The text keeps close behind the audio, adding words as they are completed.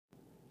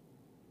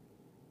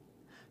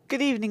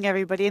Good evening,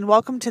 everybody, and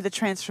welcome to the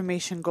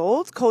Transformation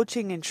Gold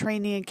Coaching and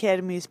Training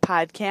Academy's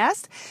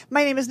podcast.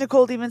 My name is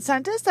Nicole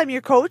DiVincentis. I'm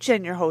your coach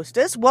and your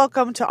hostess.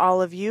 Welcome to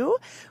all of you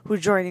who are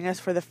joining us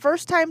for the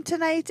first time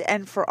tonight,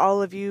 and for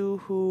all of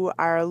you who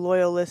are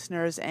loyal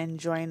listeners and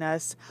join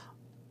us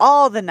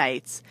all the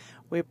nights.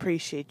 We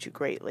appreciate you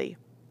greatly.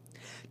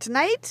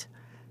 Tonight,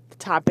 the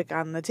topic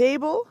on the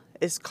table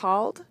is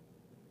called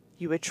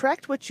You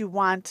Attract What You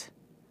Want.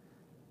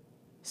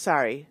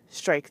 Sorry,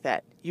 strike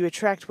that. You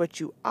attract what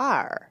you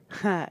are,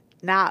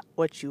 not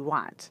what you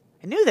want.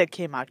 I knew that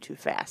came out too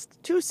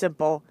fast, too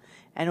simple,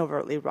 and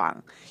overtly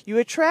wrong. You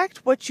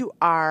attract what you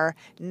are,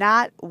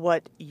 not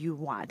what you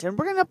want. And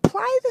we're going to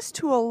apply this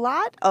to a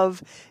lot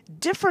of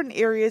different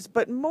areas,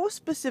 but most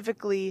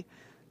specifically,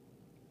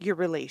 your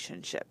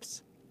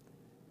relationships.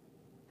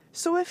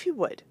 So if you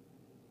would,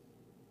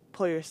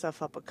 pull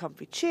yourself up a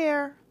comfy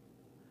chair,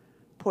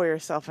 pour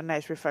yourself a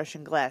nice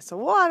refreshing glass of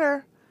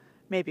water,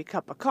 maybe a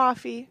cup of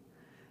coffee,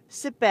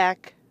 sit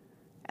back,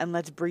 and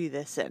let's breathe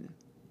this in.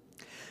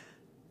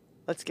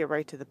 Let's get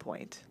right to the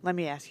point. Let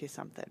me ask you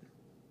something.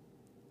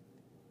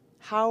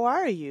 How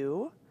are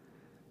you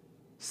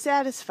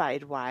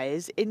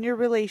satisfied-wise in your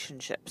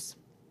relationships?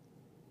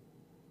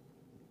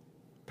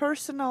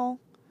 Personal,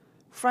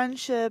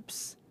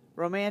 friendships,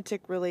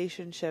 romantic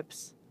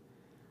relationships.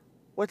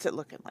 What's it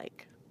looking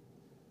like?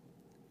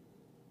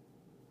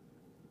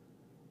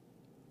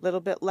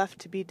 Little bit left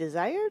to be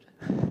desired?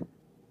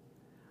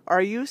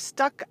 Are you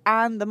stuck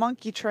on the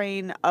monkey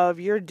train of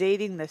you're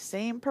dating the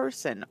same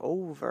person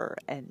over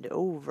and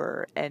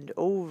over and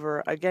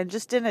over again,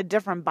 just in a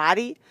different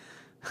body?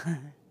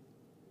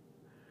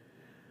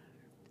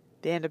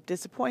 They end up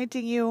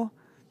disappointing you.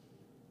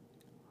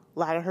 A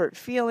lot of hurt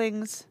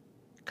feelings.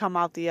 Come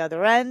out the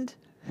other end.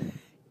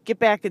 Get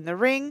back in the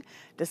ring.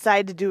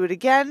 Decide to do it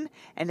again.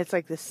 And it's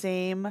like the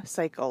same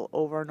cycle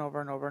over and over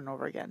and over and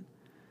over again.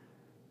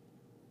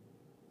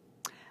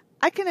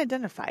 I can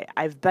identify.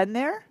 I've been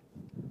there.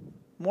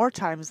 More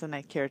times than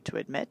I care to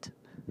admit.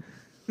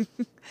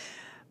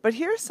 But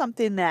here's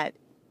something that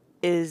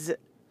is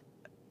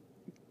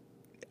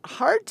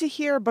hard to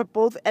hear, but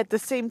both at the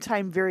same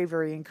time very,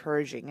 very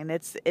encouraging. And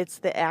it's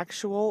the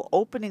actual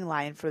opening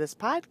line for this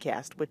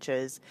podcast, which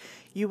is,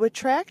 you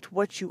attract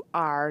what you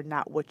are,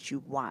 not what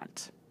you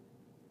want.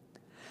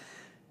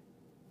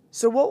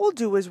 So what we'll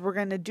do is we're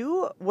going to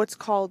do what's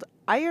called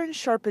Iron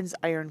Sharpens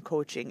Iron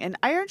coaching. And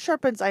Iron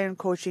Sharpens Iron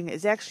coaching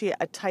is actually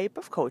a type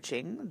of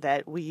coaching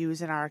that we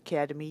use in our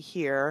academy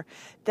here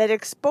that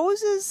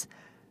exposes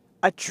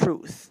a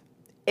truth.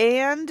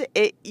 And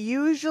it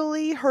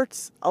usually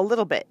hurts a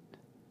little bit,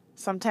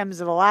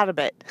 sometimes a lot of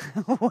it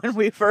when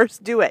we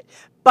first do it.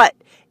 But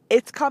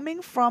it's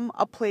coming from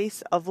a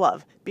place of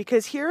love.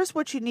 Because here's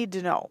what you need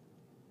to know.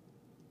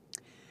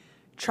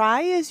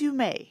 Try as you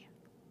may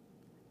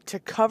to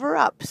cover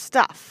up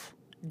stuff,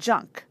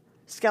 junk,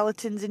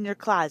 skeletons in your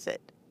closet,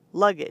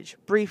 luggage,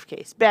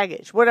 briefcase,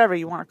 baggage, whatever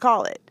you want to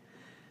call it,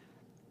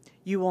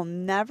 you will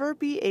never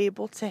be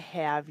able to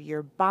have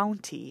your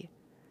bounty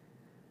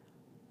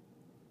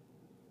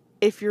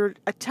if you're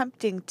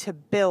attempting to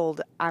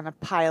build on a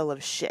pile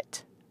of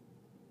shit.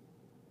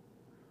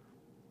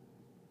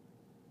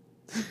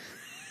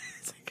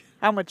 It's like,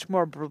 how much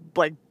more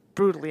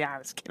brutally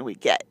honest can we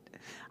get?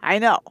 I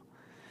know.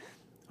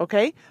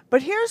 Okay,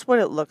 but here's what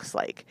it looks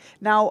like.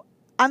 Now,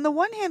 on the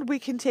one hand, we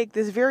can take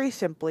this very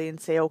simply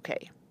and say,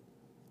 okay,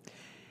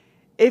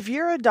 if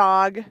you're a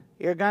dog,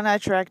 you're going to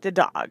attract a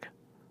dog.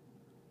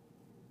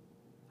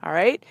 All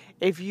right?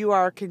 If you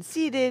are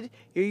conceited,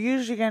 you're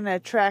usually going to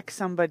attract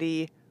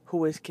somebody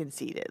who is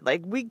conceited.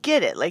 Like, we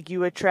get it. Like,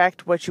 you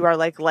attract what you are,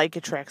 like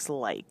attracts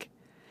like.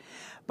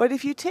 But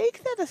if you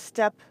take that a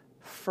step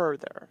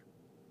further,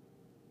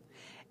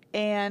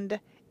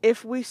 and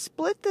if we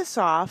split this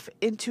off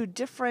into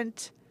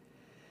different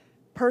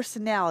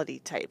personality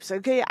types.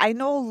 Okay, I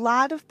know a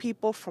lot of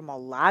people from a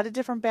lot of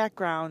different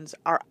backgrounds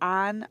are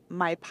on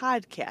my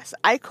podcast.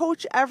 I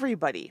coach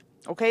everybody.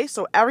 Okay,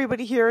 so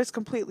everybody here is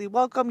completely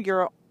welcome.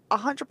 You're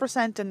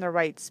 100% in the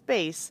right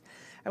space.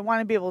 I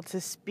want to be able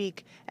to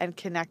speak and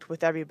connect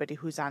with everybody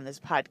who's on this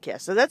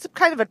podcast. So that's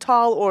kind of a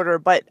tall order,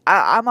 but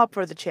I'm up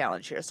for the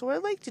challenge here. So what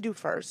I'd like to do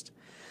first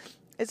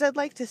is I'd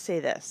like to say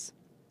this.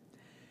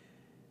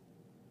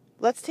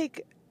 Let's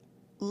take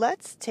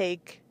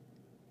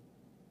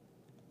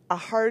a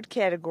hard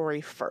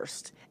category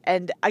first.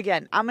 And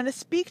again, I'm going to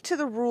speak to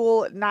the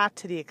rule, not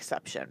to the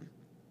exception.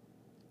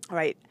 All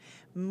right.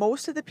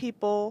 Most of the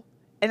people,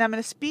 and I'm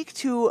going to speak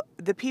to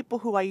the people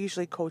who I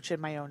usually coach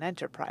in my own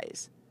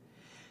enterprise.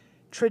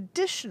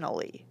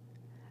 Traditionally,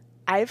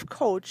 I've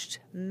coached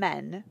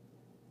men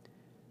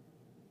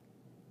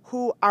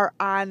who are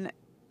on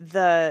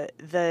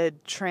the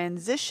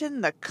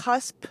transition, the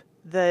cusp,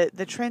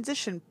 the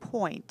transition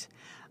point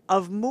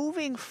of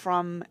moving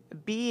from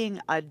being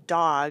a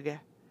dog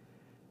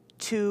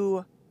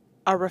to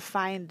a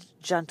refined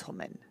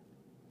gentleman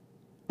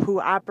who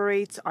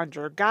operates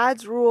under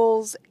God's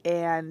rules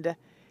and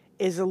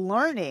is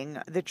learning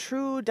the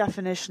true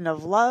definition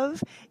of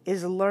love,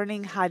 is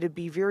learning how to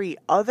be very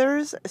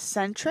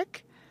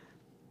others-centric,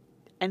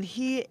 and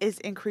he is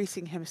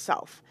increasing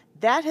himself.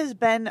 That has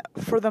been,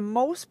 for the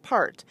most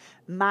part,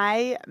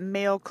 my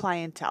male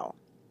clientele.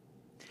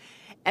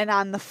 And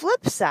on the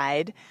flip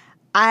side,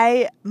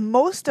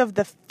 most of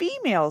the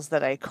females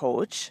that I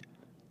coach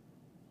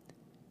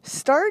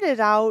started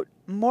out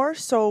more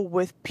so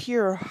with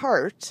pure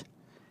heart,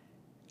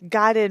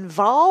 got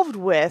involved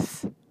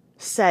with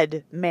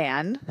said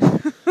man,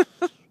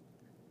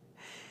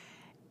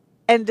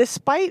 and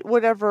despite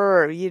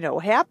whatever,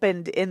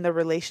 happened in the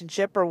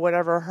relationship or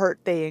whatever hurt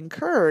they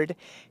incurred,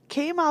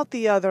 came out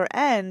the other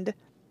end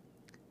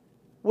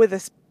with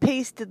a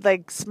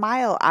pasted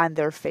smile on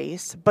their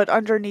face, but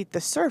underneath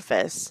the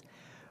surface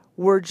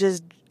were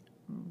just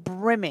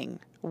brimming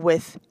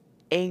with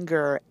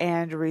anger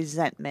and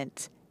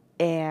resentment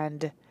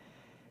and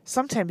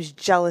sometimes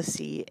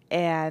jealousy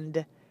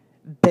and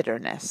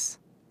bitterness.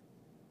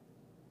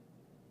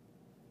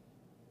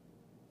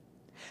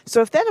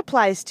 So if that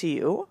applies to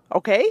you,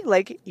 okay,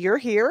 you're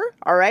here,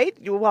 all right,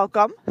 you're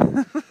welcome.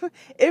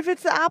 If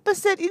it's the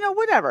opposite,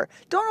 whatever.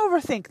 Don't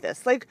overthink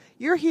this.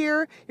 You're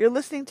here, you're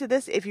listening to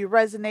this. If you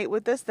resonate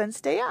with this, then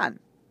stay on.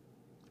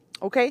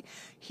 Okay,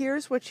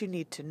 here's what you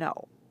need to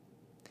know.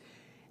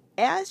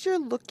 As you're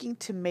looking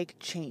to make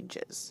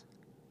changes,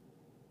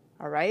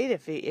 all right,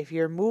 if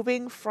you're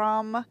moving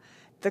from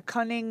the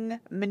cunning,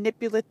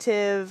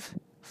 manipulative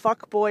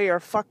fuck boy or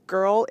fuck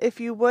girl, if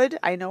you would,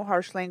 I know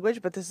harsh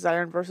language, but this is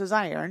iron versus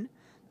iron,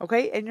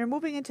 okay, and you're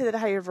moving into that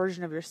higher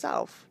version of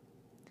yourself,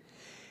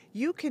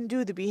 you can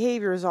do the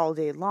behaviors all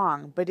day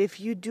long, but if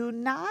you do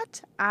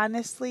not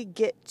honestly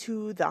get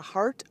to the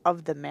heart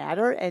of the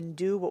matter and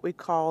do what we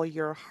call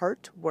your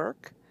heart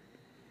work,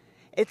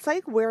 it's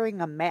like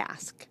wearing a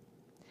mask.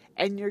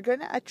 And you're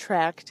going to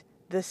attract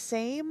the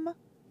same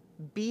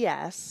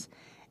BS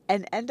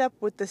and end up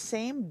with the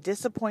same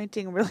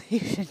disappointing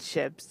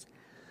relationships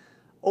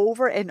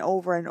over and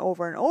over and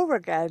over and over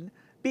again,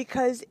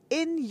 because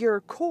in your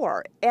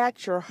core,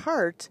 at your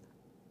heart,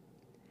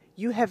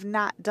 you have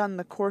not done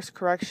the course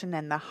correction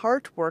and the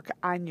heart work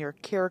on your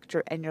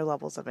character and your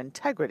levels of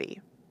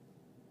integrity.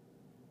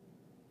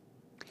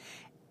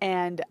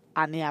 And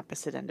on the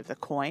opposite end of the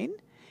coin,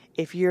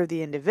 if you're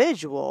the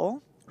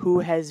individual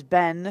who has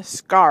been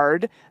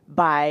scarred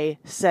by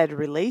said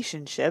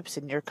relationships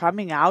and you're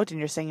coming out and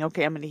you're saying,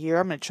 okay, I'm going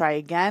to try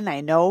again.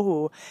 I know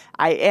who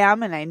I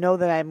am and I know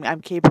that I'm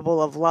capable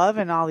of love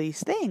and all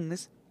these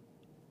things.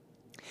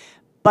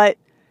 But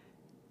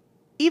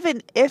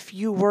even if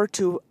you were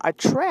to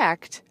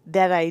attract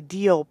that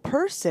ideal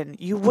person,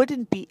 you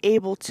wouldn't be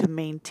able to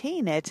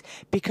maintain it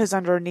because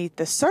underneath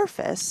the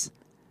surface,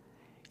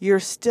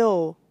 you're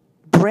still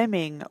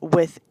brimming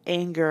with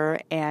anger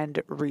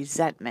and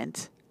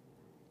resentment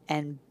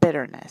and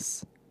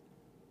bitterness.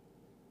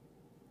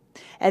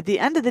 At the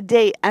end of the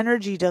day,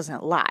 energy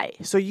doesn't lie.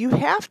 So you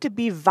have to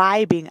be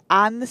vibing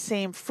on the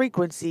same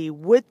frequency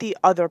with the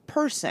other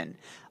person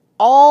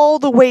all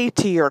the way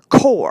to your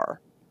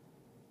core.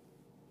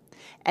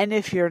 And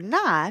if you're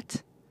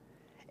not,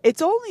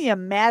 it's only a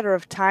matter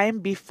of time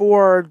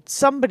before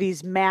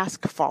somebody's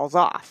mask falls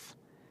off.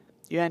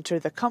 You enter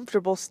the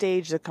comfortable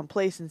stage, the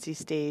complacency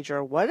stage,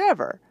 or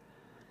whatever.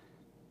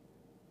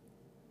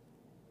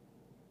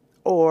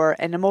 Or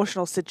an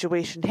emotional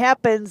situation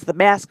happens, the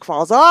mask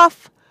falls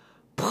off,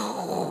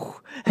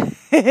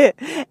 and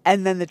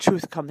then the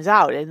truth comes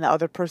out, and the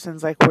other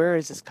person's like, where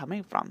is this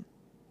coming from?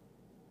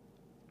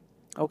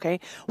 Okay?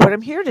 What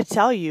I'm here to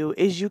tell you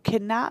is you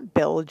cannot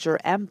build your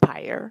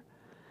empire,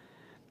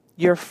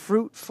 your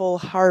fruitful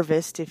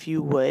harvest, if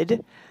you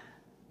would,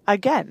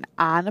 again,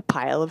 on a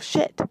pile of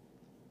shit.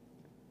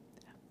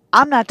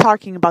 I'm not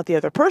talking about the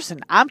other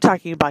person. I'm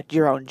talking about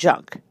your own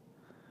junk.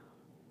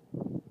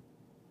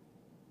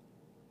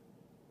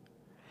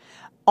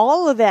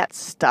 All of that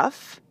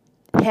stuff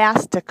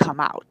has to come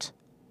out.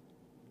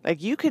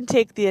 You can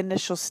take the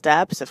initial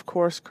steps of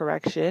course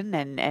correction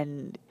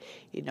and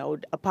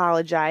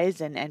apologize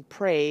and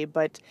pray,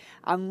 but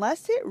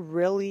unless it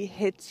really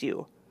hits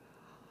you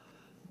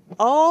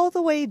all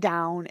the way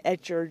down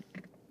at your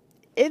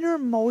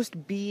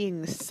innermost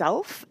being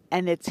self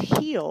and it's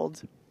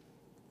healed,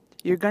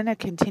 you're going to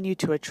continue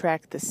to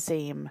attract the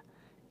same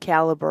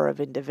caliber of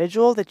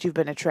individual that you've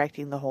been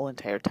attracting the whole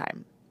entire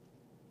time.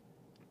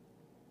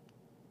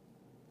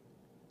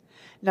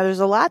 Now,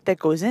 there's a lot that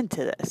goes into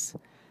this.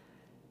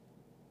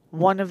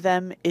 One of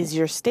them is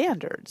your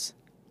standards.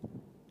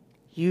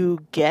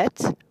 You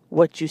get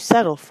what you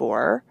settle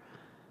for,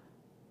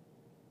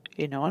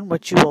 and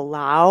what you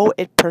allow,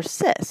 it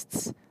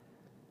persists.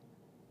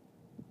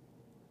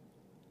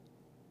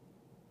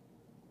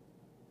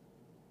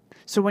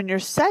 So when you're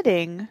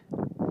setting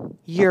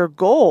your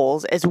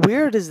goals, as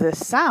weird as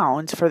this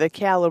sounds, for the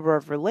caliber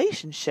of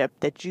relationship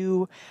that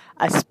you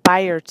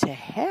aspire to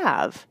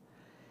have,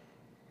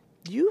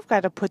 you've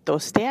got to put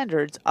those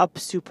standards up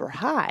super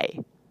high.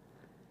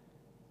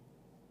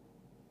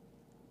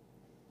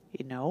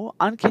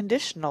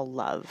 Unconditional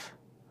love,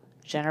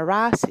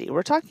 generosity.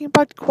 We're talking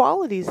about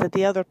qualities that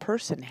the other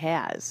person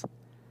has.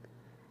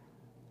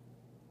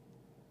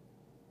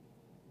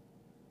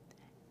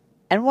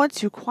 And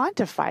once you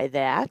quantify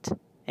that,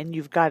 and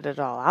you've got it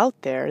all out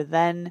there,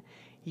 then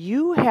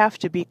you have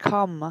to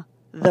become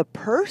the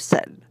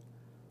person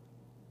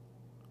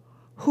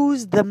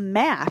who's the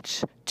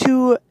match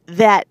to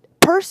that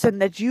person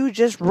that you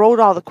just wrote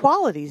all the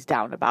qualities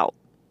down about.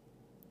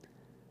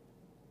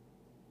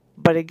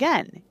 But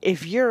again,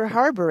 if you're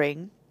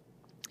harboring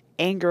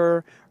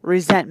anger,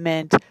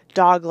 resentment,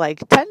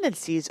 dog-like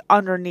tendencies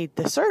underneath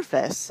the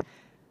surface,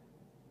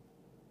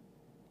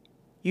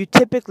 you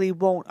typically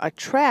won't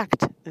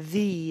attract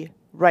the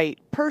right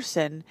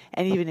person,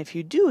 and even if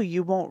you do,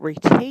 you won't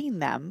retain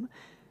them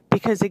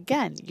because,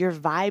 again, you're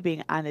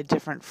vibing on a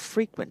different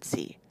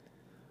frequency.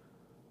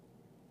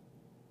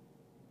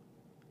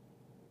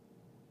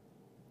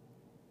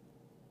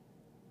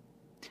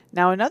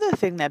 Now, another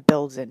thing that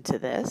builds into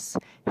this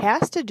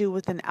has to do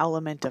with an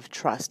element of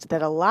trust.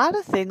 That a lot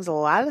of things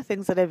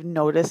that I've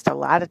noticed, a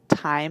lot of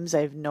times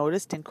I've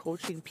noticed in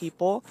coaching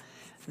people,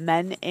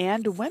 men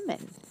and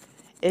women,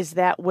 is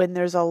that when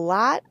there's a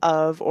lot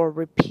of or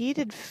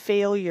repeated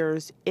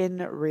failures in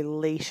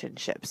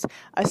relationships,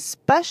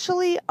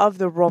 especially of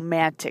the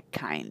romantic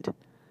kind,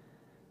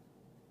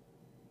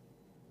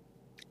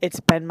 it's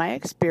been my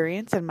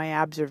experience and my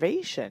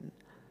observation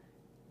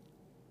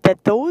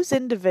that those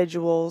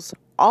individuals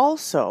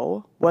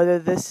also, whether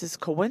this is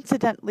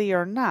coincidentally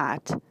or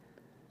not,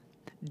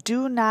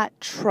 do not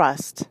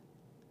trust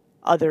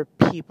other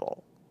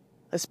people,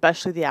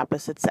 especially the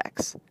opposite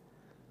sex.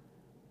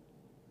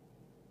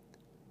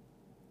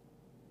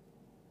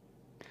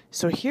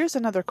 So here's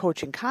another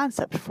coaching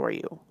concept for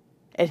you.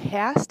 It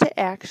has to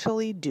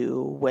actually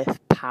do with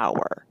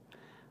power.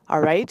 All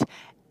right?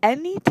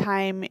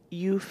 Anytime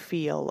you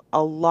feel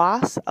a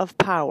loss of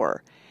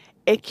power,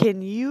 it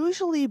can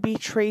usually be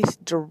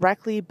traced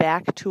directly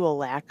back to a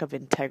lack of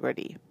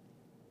integrity.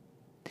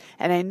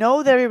 And I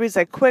know that everybody's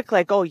quick,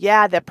 oh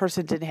yeah, that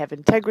person didn't have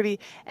integrity,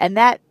 and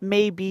that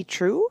may be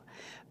true,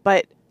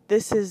 but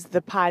this is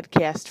the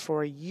podcast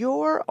for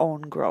your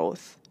own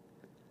growth.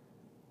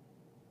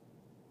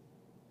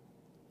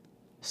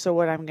 So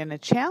what I'm going to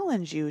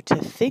challenge you to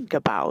think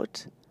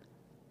about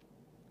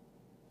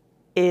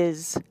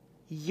is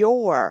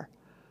your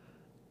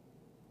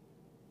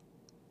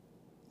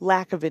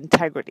lack of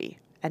integrity,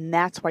 and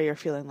that's why you're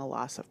feeling the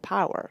loss of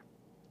power.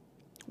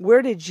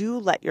 Where did you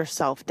let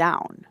yourself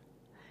down?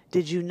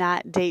 Did you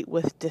not date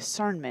with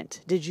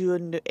discernment? Did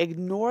you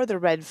ignore the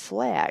red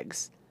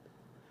flags?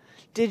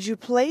 Did you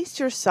place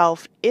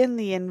yourself in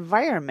the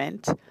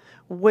environment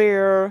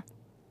where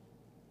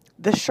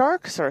the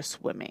sharks are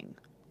swimming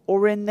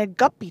or in the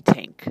guppy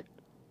tank?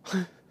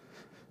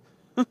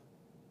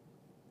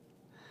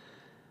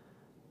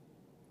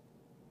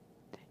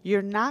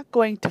 You're not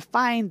going to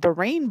find the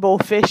rainbow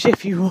fish,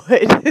 if you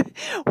would,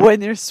 when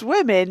they're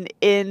swimming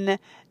in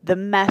the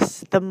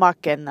mess, the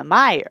muck, and the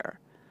mire.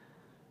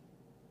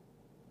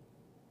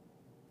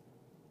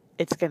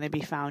 It's going to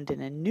be found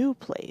in a new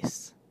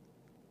place,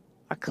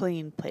 a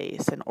clean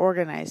place, an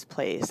organized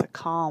place, a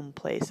calm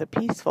place, a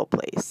peaceful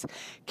place.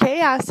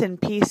 Chaos and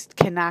peace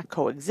cannot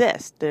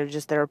coexist.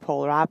 They're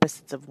polar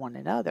opposites of one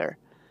another.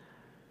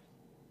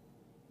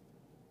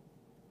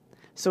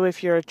 So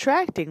if you're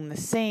attracting the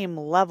same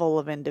level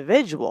of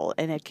individual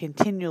and it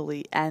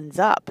continually ends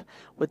up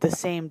with the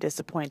same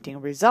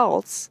disappointing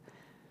results,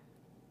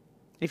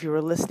 if you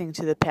were listening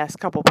to the past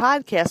couple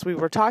podcasts, we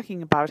were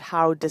talking about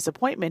how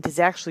disappointment is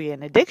actually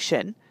an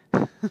addiction.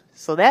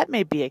 So that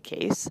may be a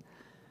case.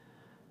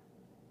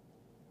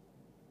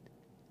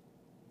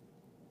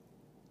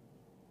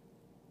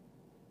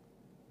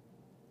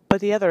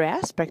 But the other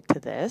aspect to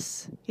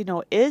this,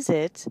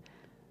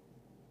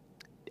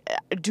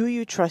 do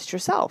you trust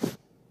yourself?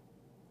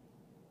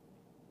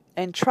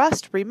 And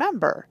trust,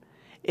 remember,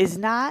 is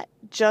not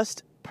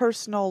just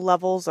personal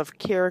levels of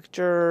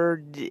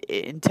character,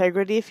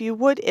 integrity, if you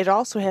would. It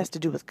also has to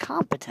do with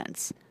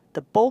competence,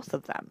 the both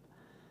of them.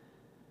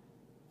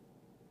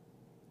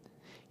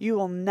 You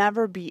will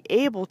never be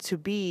able to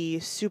be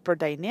super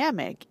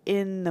dynamic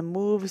in the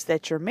moves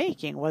that you're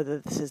making, whether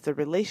this is the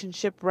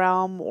relationship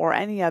realm or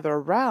any other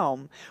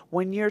realm,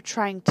 when you're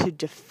trying to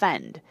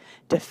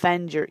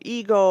defend your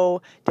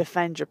ego,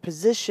 defend your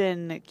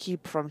position,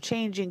 keep from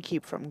changing,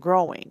 keep from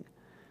growing.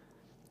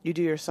 You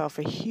do yourself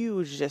a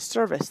huge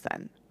disservice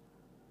then.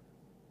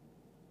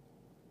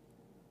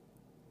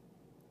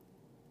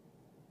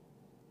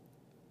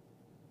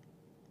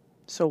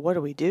 So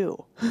what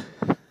do?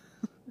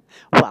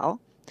 Well,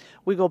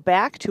 we go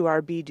back to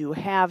our be, do,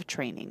 have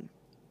training.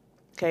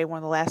 Okay, one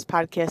of the last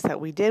podcasts that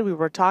we did, we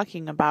were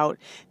talking about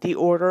the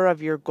order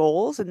of your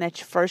goals, and that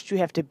first you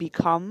have to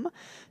become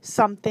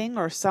something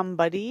or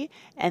somebody,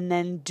 and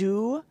then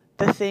do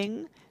the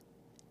thing,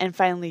 and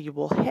finally you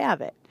will have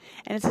it.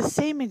 And it's the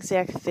same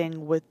exact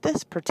thing with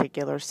this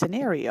particular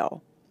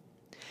scenario.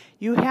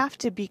 You have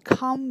to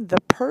become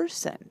the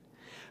person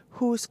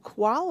who's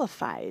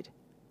qualified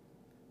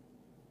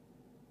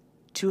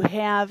to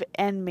have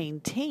and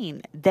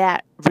maintain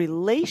that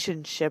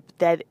relationship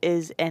that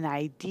is an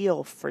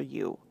ideal for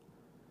you.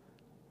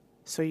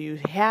 So you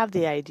have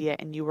the idea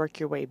and you work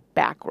your way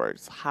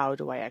backwards. How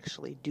do I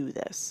actually do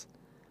this?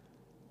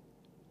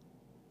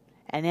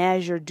 And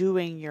as you're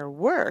doing your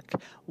work,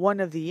 one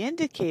of the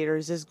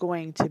indicators is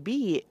going to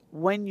be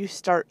when you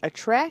start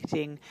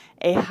attracting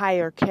a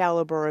higher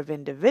caliber of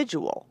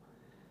individual.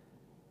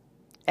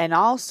 And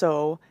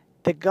also,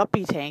 the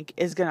guppy tank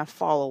is going to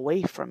fall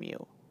away from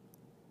you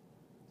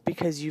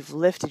because you've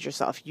lifted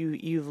yourself.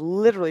 You've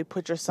literally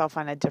put yourself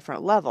on a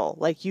different level.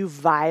 Like you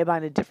vibe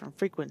on a different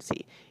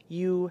frequency.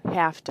 You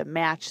have to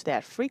match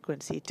that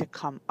frequency to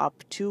come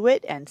up to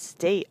it and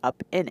stay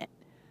up in it.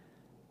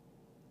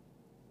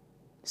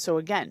 So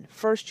again,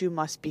 first you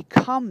must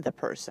become the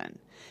person.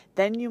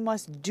 Then you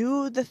must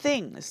do the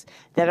things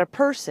that a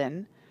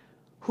person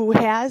who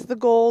has the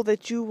goal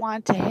that you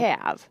want to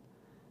have,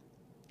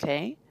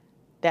 okay,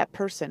 that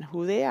person,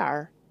 who they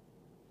are,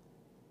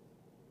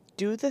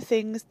 do the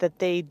things that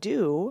they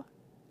do,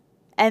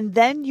 and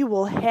then you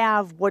will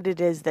have what it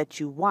is that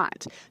you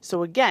want.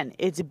 So again,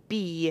 it's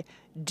be,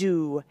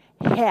 do,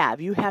 have.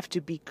 You have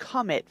to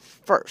become it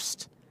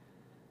first.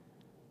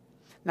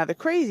 Now the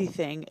crazy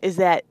thing is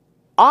that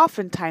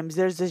oftentimes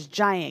there's this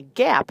giant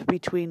gap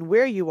between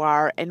where you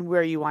are and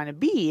where you want to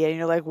be. And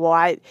you're like,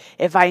 well,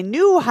 if I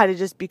knew how to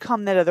just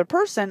become that other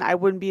person, I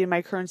wouldn't be in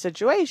my current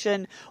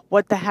situation.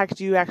 What the heck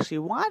do you actually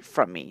want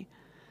from me?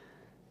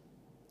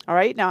 All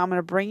right, now I'm going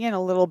to bring in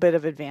a little bit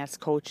of advanced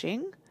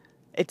coaching.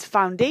 It's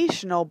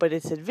foundational, but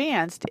it's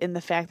advanced in the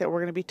fact that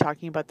we're going to be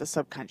talking about the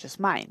subconscious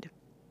mind.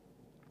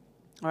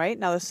 All right,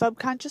 now the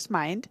subconscious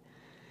mind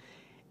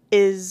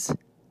is...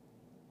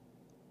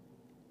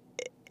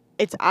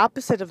 it's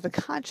opposite of the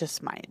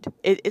conscious mind.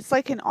 It's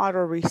like an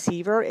auto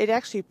receiver. It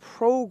actually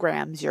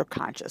programs your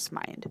conscious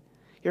mind.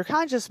 Your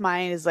conscious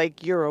mind is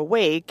like you're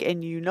awake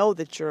and you know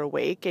that you're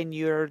awake and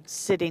you're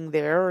sitting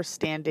there or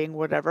standing,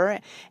 whatever,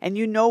 and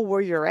you know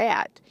where you're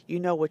at. You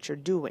know what you're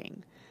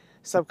doing.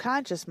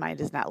 Subconscious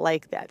mind is not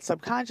like that.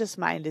 Subconscious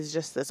mind is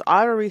just this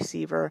auto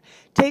receiver,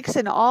 takes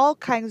in all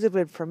kinds of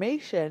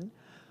information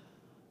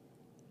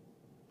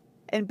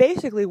and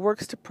basically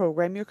works to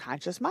program your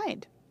conscious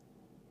mind.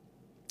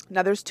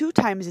 Now, there's 2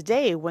 times a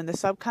day when the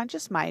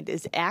subconscious mind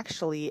is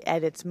actually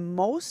at its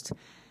most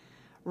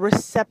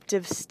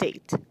receptive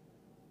state.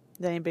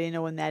 Does anybody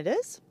know when that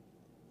is?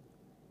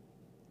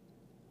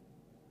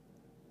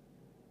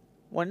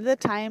 One of the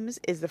times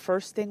is the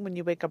first thing when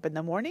you wake up in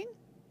the morning,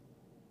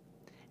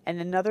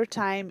 and another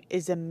time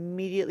is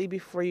immediately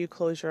before you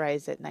close your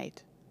eyes at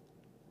night.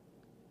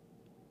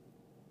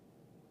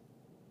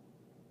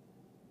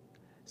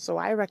 So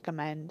I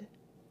recommend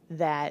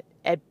that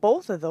at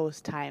both of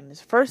those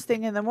times, first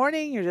thing in the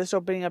morning, you're just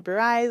opening up your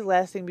eyes,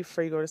 last thing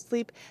before you go to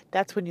sleep,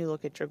 that's when you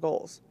look at your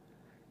goals.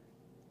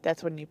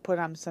 That's when you put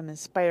on some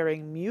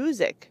inspiring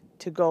music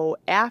to go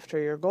after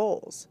your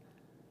goals.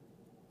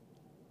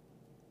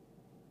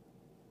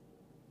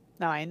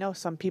 Now, I know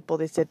some people,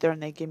 they sit there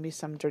and they give me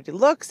some dirty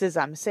looks as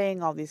I'm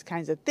saying all these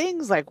kinds of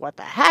things, like, what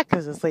the heck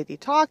is this lady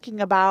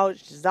talking about?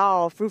 She's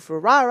all frou-frou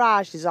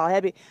rah-rah, she's all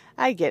happy.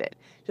 I get it.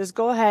 Just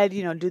go ahead,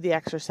 do the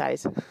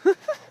exercise.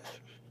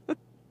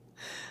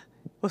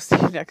 We'll see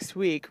you next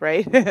week,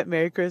 right?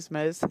 Merry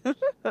Christmas.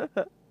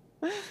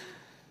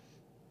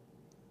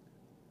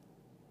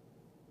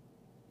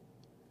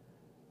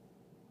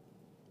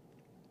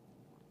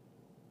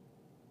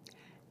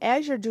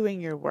 As you're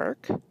doing your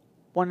work,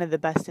 one of the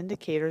best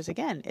indicators,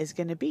 again, is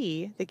going to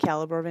be the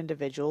caliber of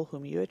individual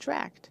whom you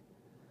attract.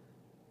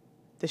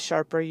 The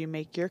sharper you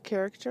make your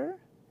character,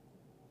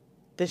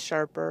 the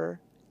sharper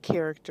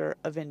character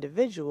of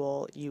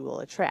individual you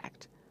will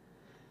attract.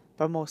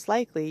 But most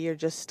likely, you're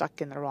just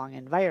stuck in the wrong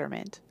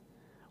environment,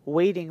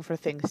 waiting for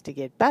things to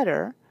get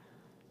better,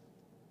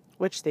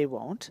 which they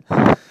won't.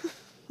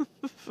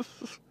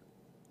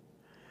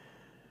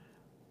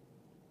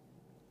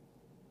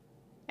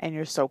 And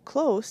you're so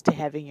close to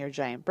having your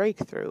giant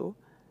breakthrough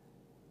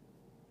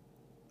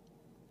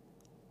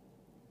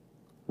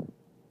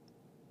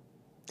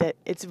that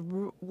it's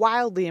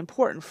wildly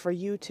important for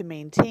you to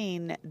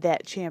maintain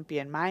that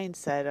champion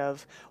mindset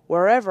of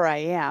wherever I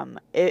am,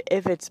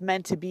 if it's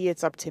meant to be,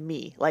 it's up to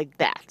me, like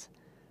that.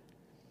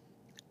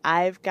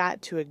 I've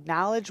got to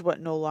acknowledge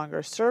what no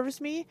longer serves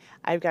me.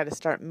 I've got to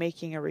start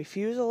making a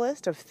refusal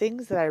list of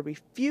things that I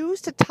refuse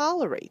to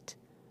tolerate.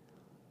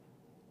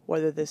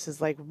 Whether this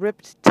is like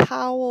ripped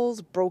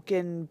towels,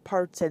 broken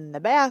parts in the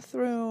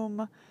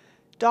bathroom,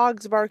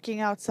 dogs barking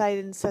outside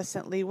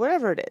incessantly,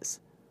 whatever it is.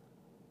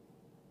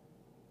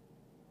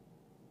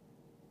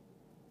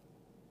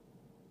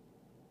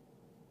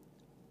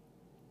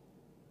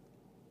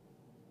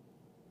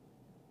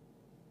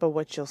 But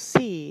what you'll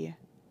see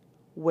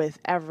with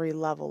every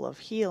level of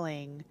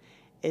healing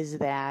is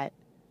that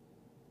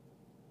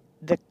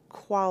the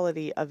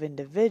quality of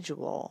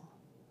individual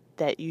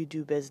that you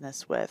do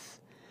business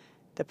with,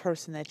 the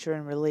person that you're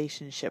in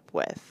relationship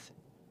with,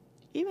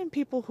 even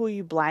people who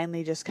you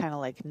blindly just kind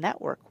of like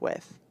network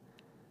with,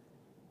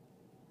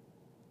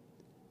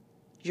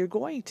 you're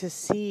going to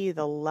see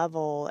the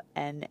level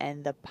and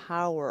the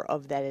power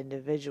of that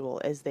individual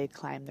as they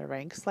climb the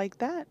ranks like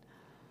that.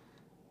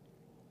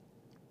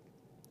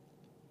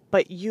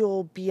 But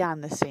you'll be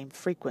on the same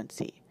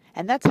frequency.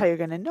 And that's how you're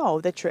going to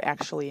know that you're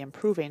actually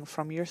improving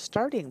from your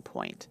starting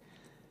point.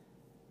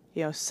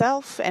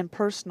 Self and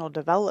personal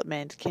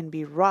development can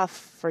be rough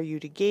for you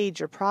to gauge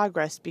your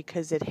progress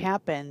because it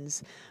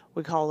happens,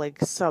 we call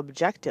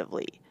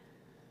subjectively.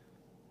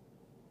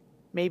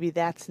 Maybe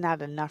that's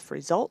not enough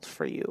result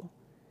for you.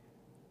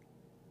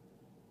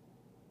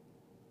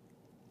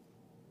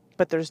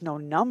 But there's no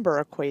number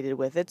equated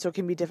with it, so it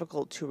can be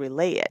difficult to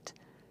relay it.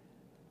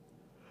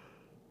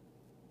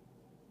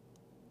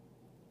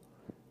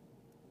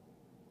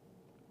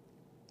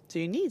 So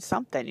you need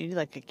something. You need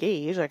a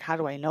gauge. How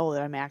do I know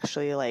that I'm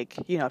actually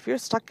if you're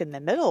stuck in the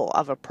middle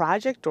of a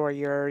project or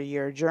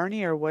your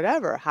journey or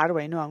whatever, how do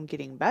I know I'm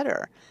getting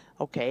better?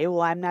 Okay,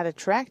 well, I'm not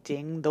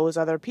attracting those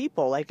other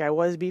people like I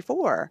was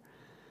before.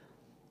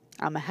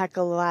 I'm a heck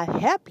of a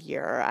lot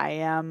happier. I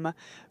am,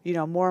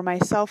 more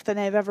myself than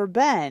I've ever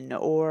been,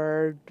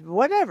 or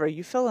whatever.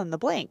 You fill in the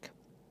blank.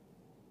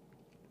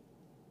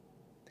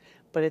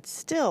 But it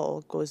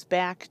still goes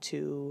back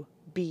to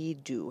be,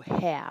 do,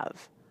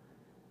 have.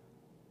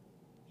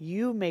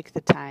 You make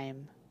the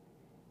time.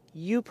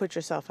 You put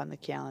yourself on the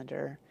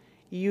calendar.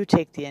 You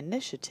take the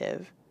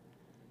initiative.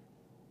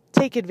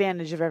 Take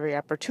advantage of every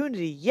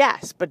opportunity,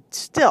 yes, but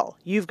still,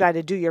 you've got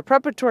to do your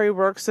preparatory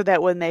work so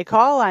that when they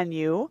call on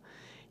you,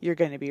 you're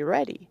going to be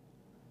ready.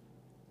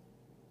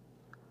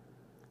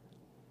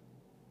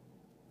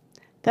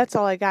 That's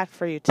all I got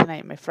for you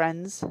tonight, my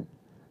friends.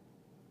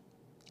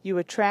 You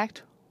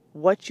attract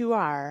what you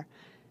are,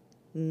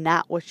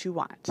 not what you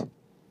want.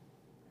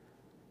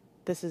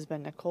 This has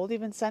been Nicole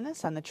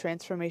DeVincentis on the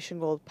Transformation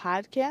Gold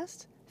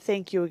podcast.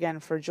 Thank you again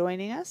for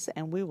joining us,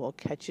 and we will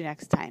catch you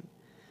next time.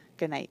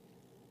 Good night.